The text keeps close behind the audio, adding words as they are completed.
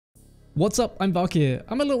What's up, I'm Valk here.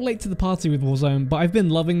 I'm a little late to the party with Warzone, but I've been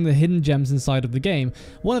loving the hidden gems inside of the game,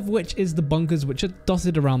 one of which is the bunkers which are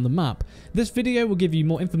dotted around the map. This video will give you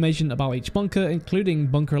more information about each bunker, including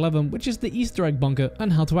Bunker 11, which is the Easter egg bunker,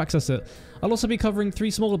 and how to access it. I'll also be covering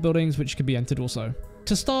 3 smaller buildings which can be entered also.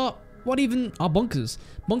 To start, what even are bunkers?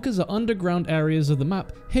 Bunkers are underground areas of the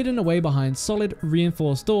map hidden away behind solid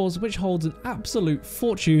reinforced doors which holds an absolute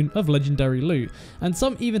fortune of legendary loot, and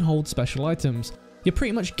some even hold special items. You're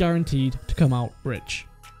pretty much guaranteed to come out rich.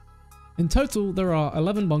 In total, there are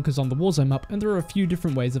 11 bunkers on the Warzone map, and there are a few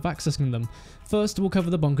different ways of accessing them. First, we'll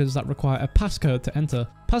cover the bunkers that require a passcode to enter.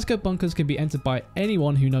 Passcode bunkers can be entered by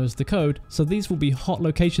anyone who knows the code, so these will be hot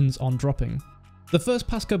locations on dropping. The first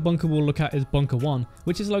passcode bunker we'll look at is Bunker 1,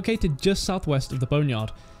 which is located just southwest of the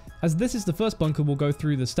Boneyard. As this is the first bunker, we'll go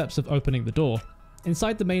through the steps of opening the door.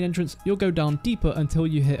 Inside the main entrance, you'll go down deeper until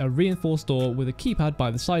you hit a reinforced door with a keypad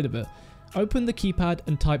by the side of it. Open the keypad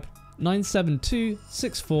and type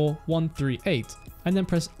 972-64138 and then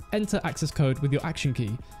press enter access code with your action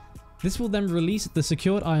key. This will then release the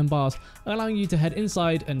secured iron bars, allowing you to head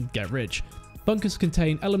inside and get rich. Bunkers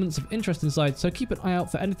contain elements of interest inside, so keep an eye out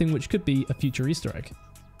for anything which could be a future Easter egg.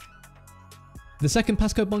 The second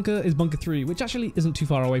passcode bunker is Bunker 3, which actually isn't too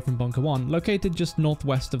far away from Bunker 1, located just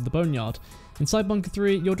northwest of the Boneyard. Inside Bunker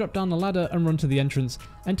 3, you'll drop down the ladder and run to the entrance,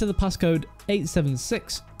 enter the passcode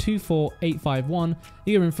 876-24851,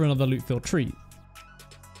 you're in for another loot-filled treat.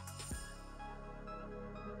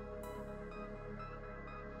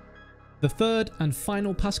 The third and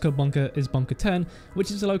final passcode bunker is Bunker 10,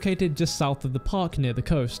 which is located just south of the park near the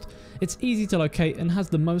coast. It's easy to locate and has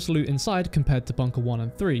the most loot inside compared to Bunker 1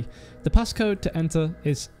 and 3. The passcode to enter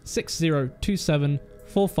is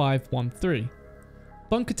 60274513.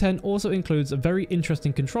 Bunker 10 also includes a very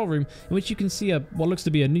interesting control room in which you can see what looks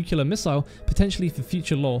to be a nuclear missile, potentially for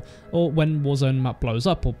future lore, or when Warzone map blows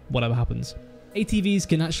up or whatever happens. ATVs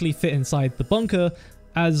can actually fit inside the bunker,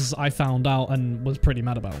 as I found out and was pretty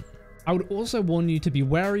mad about. I would also warn you to be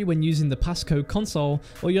wary when using the passcode console,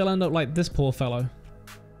 or you'll end up like this poor fellow.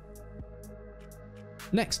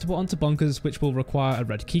 Next, we're onto bunkers which will require a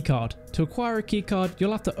red keycard. To acquire a keycard,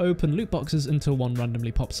 you'll have to open loot boxes until one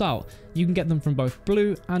randomly pops out. You can get them from both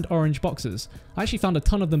blue and orange boxes. I actually found a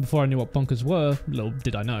ton of them before I knew what bunkers were, little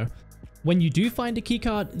did I know. When you do find a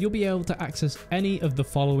keycard, you'll be able to access any of the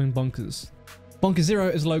following bunkers. Bunker 0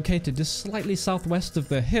 is located just slightly southwest of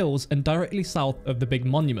the hills and directly south of the big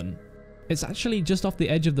monument. It's actually just off the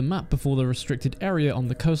edge of the map before the restricted area on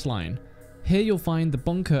the coastline. Here you'll find the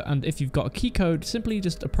bunker, and if you've got a key code, simply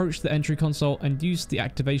just approach the entry console and use the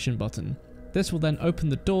activation button. This will then open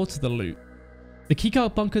the door to the loot. The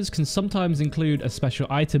keycard bunkers can sometimes include a special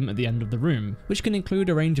item at the end of the room, which can include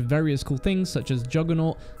a range of various cool things such as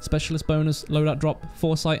Juggernaut, Specialist bonus, Loadout drop,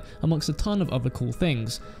 Foresight, amongst a ton of other cool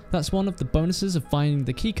things. That's one of the bonuses of finding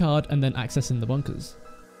the keycard and then accessing the bunkers.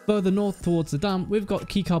 Further north towards the dam, we've got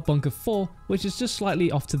keycard bunker 4, which is just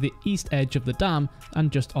slightly off to the east edge of the dam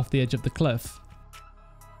and just off the edge of the cliff.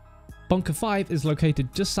 Bunker 5 is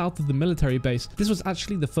located just south of the military base. This was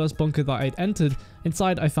actually the first bunker that I'd entered.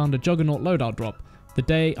 Inside I found a Juggernaut loadout drop, the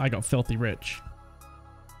day I got filthy rich.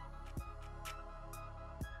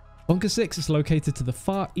 Bunker 6 is located to the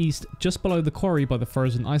far east, just below the quarry by the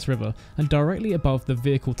frozen ice river, and directly above the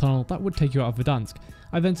vehicle tunnel that would take you out of Verdansk.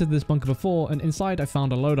 I've entered this bunker before, and inside I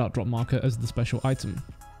found a loadout drop marker as the special item.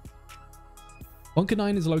 Bunker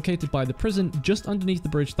 9 is located by the prison just underneath the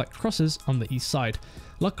bridge that crosses on the east side.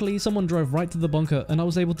 Luckily, someone drove right to the bunker and I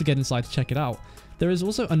was able to get inside to check it out. There is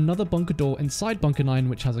also another bunker door inside Bunker 9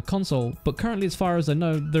 which has a console, but currently as far as I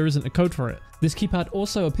know, there isn't a code for it. This keypad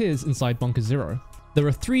also appears inside Bunker 0. There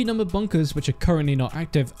are 3 numbered bunkers which are currently not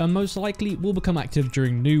active and most likely will become active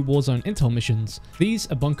during new Warzone intel missions. These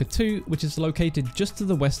are Bunker 2, which is located just to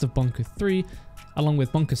the west of Bunker 3, along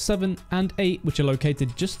with Bunker 7 and 8, which are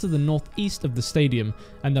located just to the northeast of the stadium,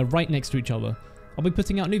 and they're right next to each other. I'll be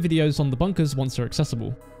putting out new videos on the bunkers once they're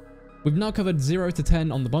accessible. We've now covered 0 to 10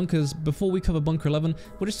 on the bunkers. Before we cover Bunker 11,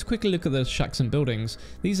 we'll just quickly look at the shacks and buildings.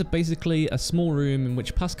 These are basically a small room in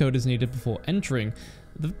which passcode is needed before entering.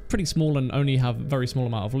 They're pretty small and only have a very small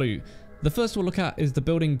amount of loot. The first we'll look at is the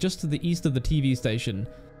building just to the east of the TV station.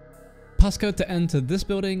 Passcode to enter this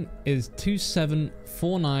building is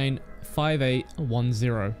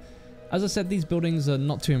 27495810. As I said, these buildings are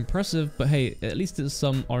not too impressive, but hey, at least it's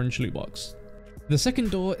some orange loot box. The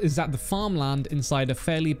second door is at the farmland inside a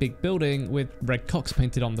fairly big building with red cocks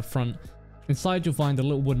painted on the front. Inside you'll find a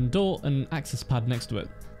little wooden door and an access pad next to it.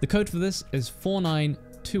 The code for this is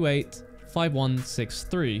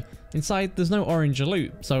 49285163. Inside there's no orange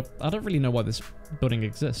loot, so I don't really know why this building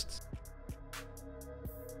exists.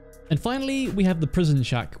 And finally, we have the prison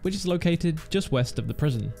shack, which is located just west of the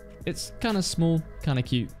prison. It's kind of small, kind of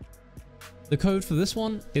cute. The code for this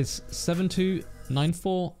one is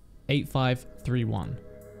 72948531.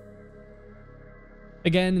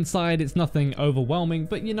 Again, inside it's nothing overwhelming,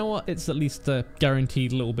 but you know what? It's at least a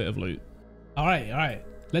guaranteed little bit of loot. Alright.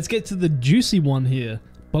 Let's get to the juicy one here.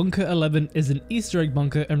 Bunker 11 is an Easter egg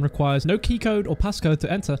bunker and requires no key code or passcode to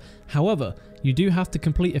enter. However, you do have to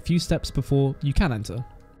complete a few steps before you can enter.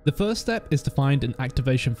 The first step is to find an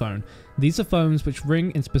activation phone. These are phones which ring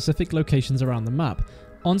in specific locations around the map.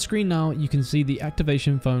 On screen now, you can see the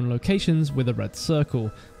activation phone locations with a red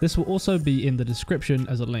circle. This will also be in the description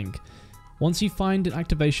as a link. Once you find an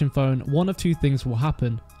activation phone, one of two things will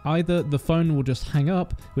happen. Either the phone will just hang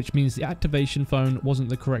up, which means the activation phone wasn't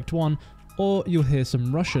the correct one, or you'll hear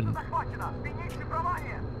some Russian.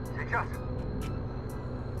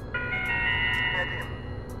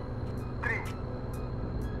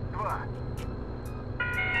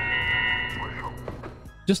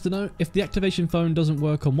 Just to note, if the activation phone doesn't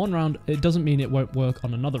work on one round, it doesn't mean it won't work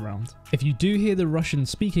on another round. If you do hear the Russian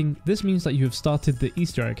speaking, this means that you have started the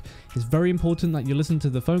Easter egg. It's very important that you listen to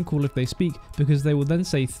the phone call if they speak, because they will then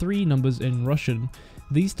say 3 numbers in Russian.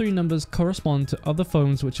 These 3 numbers correspond to other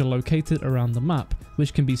phones which are located around the map,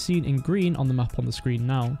 which can be seen in green on the map on the screen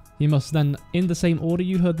now. You must then, in the same order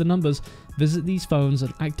you heard the numbers, visit these phones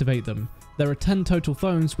and activate them. There are 10 total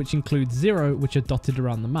phones, which include 0 which are dotted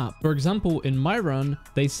around the map. For example, in my run,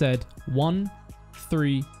 they said 1,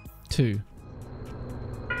 3, 2.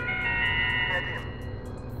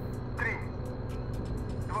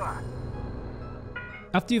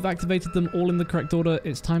 After you've activated them all in the correct order,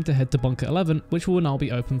 it's time to head to Bunker 11, which will now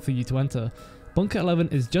be open for you to enter. Bunker 11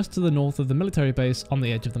 is just to the north of the military base on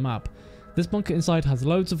the edge of the map. This bunker inside has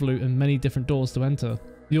loads of loot and many different doors to enter.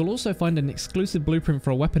 You'll also find an exclusive blueprint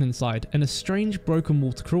for a weapon inside and a strange broken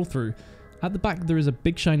wall to crawl through. At the back there is a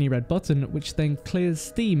big shiny red button which then clears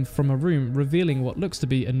steam from a room, revealing what looks to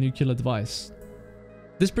be a nuclear device.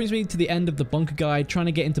 This brings me to the end of the bunker guide. Trying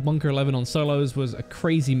to get into Bunker 11 on solos was a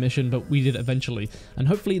crazy mission, but we did it eventually, and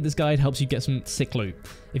hopefully this guide helps you get some sick loot.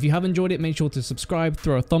 If you have enjoyed it, make sure to subscribe,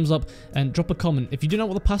 throw a thumbs up, and drop a comment. If you do know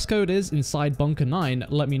what the passcode is inside Bunker 9,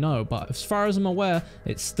 let me know, but as far as I'm aware,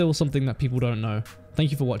 it's still something that people don't know.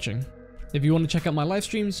 Thank you for watching. If you want to check out my live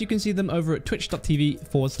streams, you can see them over at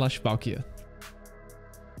twitch.tv/Valkyr.